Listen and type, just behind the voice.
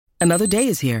Another day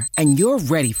is here, and you're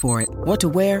ready for it. What to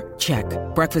wear? Check.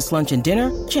 Breakfast, lunch, and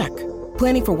dinner? Check.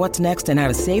 Planning for what's next and how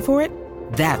to save for it?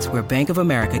 That's where Bank of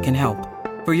America can help.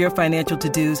 For your financial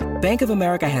to-dos, Bank of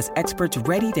America has experts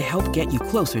ready to help get you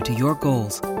closer to your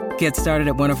goals. Get started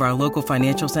at one of our local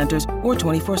financial centers or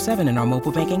 24/7 in our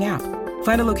mobile banking app.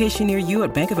 Find a location near you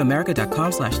at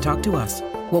bankofamerica.com/talktous.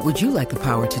 What would you like the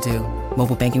power to do?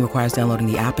 Mobile banking requires downloading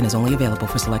the app and is only available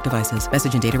for select devices.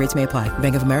 Message and data rates may apply.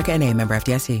 Bank of America N.A., member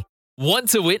FDIC. Want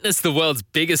to witness the world's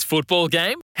biggest football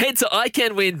game? Head to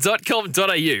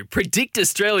iCanWin.com.au, predict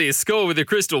Australia's score with a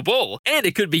crystal ball, and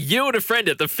it could be you and a friend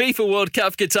at the FIFA World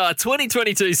Cup Qatar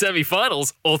 2022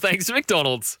 semi-finals, all thanks to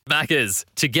McDonald's. Maccas,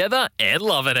 together and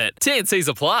loving it. TNCs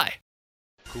apply.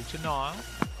 Cool to Niall.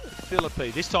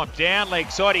 Philippi, this time down leg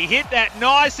side. He hit that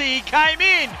nicely. He came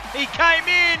in.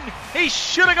 He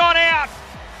should have gone out.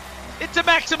 It's a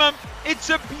maximum. It's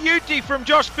a beauty from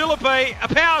Josh Philippi. A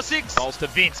power six. Balls to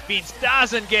Vince. Vince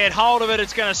doesn't get hold of it.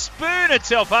 It's going to spoon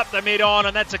itself up the mid-on,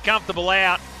 and that's a comfortable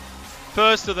out.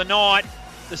 First of the night.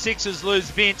 The Sixers lose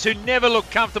Vince, who never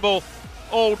looked comfortable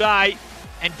all day.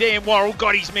 And Dan Worrell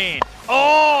got his man.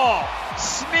 Oh!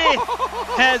 Smith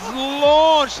has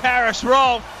launched Harris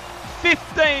Rolfe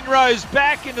 15 rows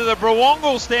back into the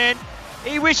Brawongle stand.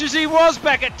 He wishes he was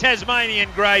back at Tasmanian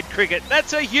grade cricket.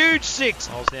 That's a huge six.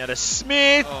 Balls now to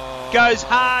Smith. Goes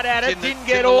hard at it. Didn't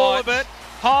get all of it.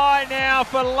 High now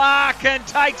for Larkin.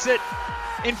 Takes it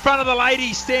in front of the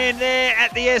ladies stand there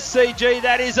at the SCG.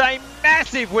 That is a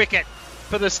massive wicket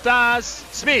for the Stars.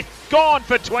 Smith gone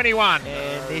for 21.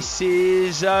 And this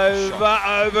is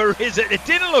over, is it? It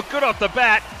didn't look good off the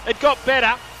bat. It got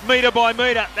better metre by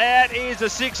metre. That is a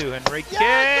six. To Henriquez.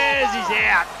 He's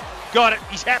out. Got it.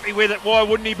 He's happy with it. Why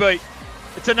wouldn't he be?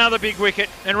 It's another big wicket.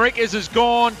 Henriquez has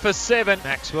gone for 7.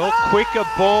 Maxwell, quicker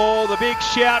ball. The big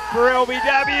shout for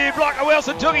LBW. Blocker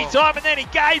Wilson took his time and then he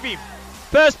gave him.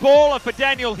 First baller for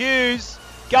Daniel Hughes.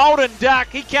 Golden duck.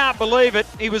 He can't believe it.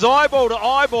 He was eyeball to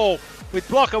eyeball with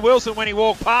Blocker Wilson when he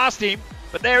walked past him.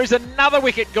 But there is another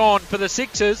wicket gone for the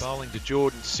Sixers. Bowling to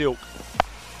Jordan Silk.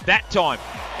 That time,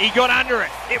 he got under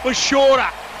it. It was shorter,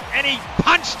 and he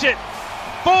punched it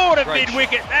forward at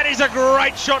mid-wicket. That is a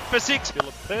great shot for 6.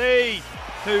 Philippi,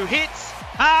 who hits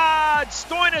hard.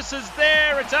 Stoinis is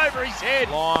there. It's over his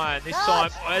head. Line this time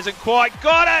hasn't quite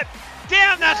got it.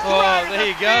 Down the throat of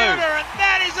the fielder, and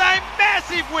that is a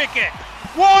massive wicket.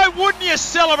 Why wouldn't you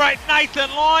celebrate Nathan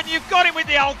Lyon? You've got him with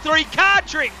the old 3-card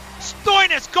trick.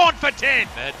 Stoinis gone for 10.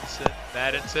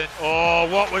 Maddinson. Oh,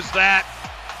 what was that?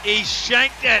 He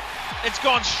shanked it. It's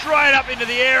gone straight up into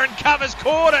the air and Covers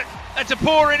caught it. That's a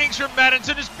poor innings from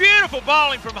Maddinson. It's beautiful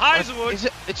bowling from Hazelwood.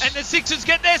 And the Sixers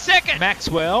get their second.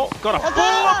 Maxwell got a full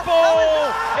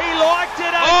ball. He liked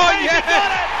it. He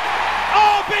got it.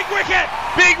 Oh, big wicket.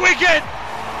 Big wicket.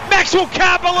 Maxwell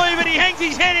can't believe it. He hangs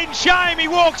his head in shame. He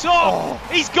walks off.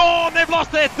 He's gone. They've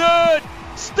lost their third.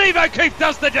 Steve O'Keefe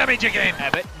does the damage again.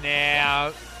 Abbott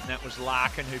now. That was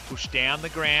Larkin who pushed down the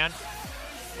ground.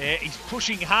 He's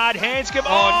pushing hard. Handscomb.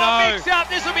 No. Mix up.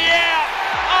 This will be out.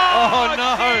 Oh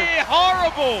no. Dear,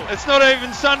 horrible. It's not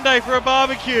even Sunday for a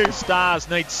barbecue. The Stars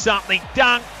need something.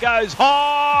 Dunk goes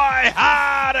high,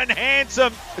 hard and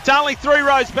handsome. It's only 3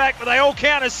 rows back, but they all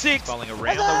count as 6. Bowling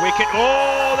around the wicket.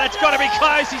 Oh, that's got to be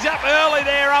close. He's up early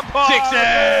there, umpire.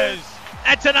 Sixers.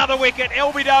 That's another wicket.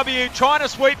 LBW trying to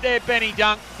sweep there, Benny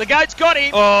Dunk. The Goats got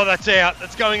him. Oh, that's out.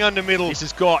 That's going under middle. This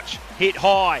is Gotch. Hit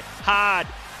high, hard.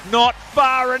 Not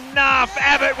far enough.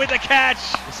 Abbott with the catch.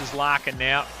 This is Larkin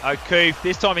now. O'Keefe.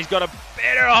 This time he's got a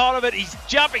better hold of it. He's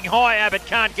jumping high. Abbott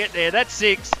can't get there. That's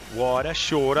 6. Wider,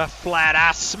 shorter,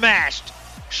 flatter, smashed.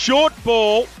 Short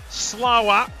ball,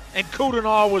 slower, and Coulter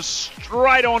was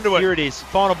straight onto it. Here it is.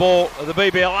 Final ball of the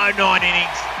BBL 09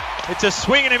 innings. It's a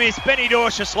swing and a miss. Benny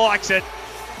Dorshus likes it.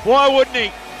 Why wouldn't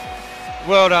he?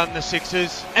 Well done, the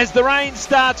Sixers. As the rain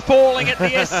starts falling at the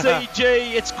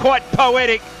SCG, it's quite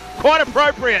poetic. Quite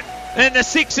appropriate. And the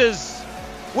Sixers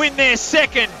win their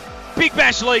second Big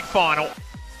Bash League final.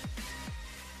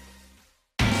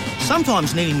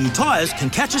 Sometimes needing new tyres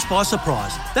can catch us by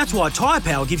surprise. That's why Tyre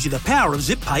Power gives you the power of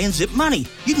Zip Pay and Zip Money.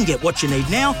 You can get what you need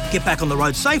now, get back on the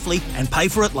road safely and pay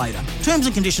for it later. Terms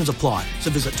and conditions apply. So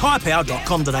visit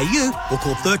tyrepower.com.au or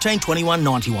call 13 21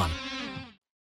 91.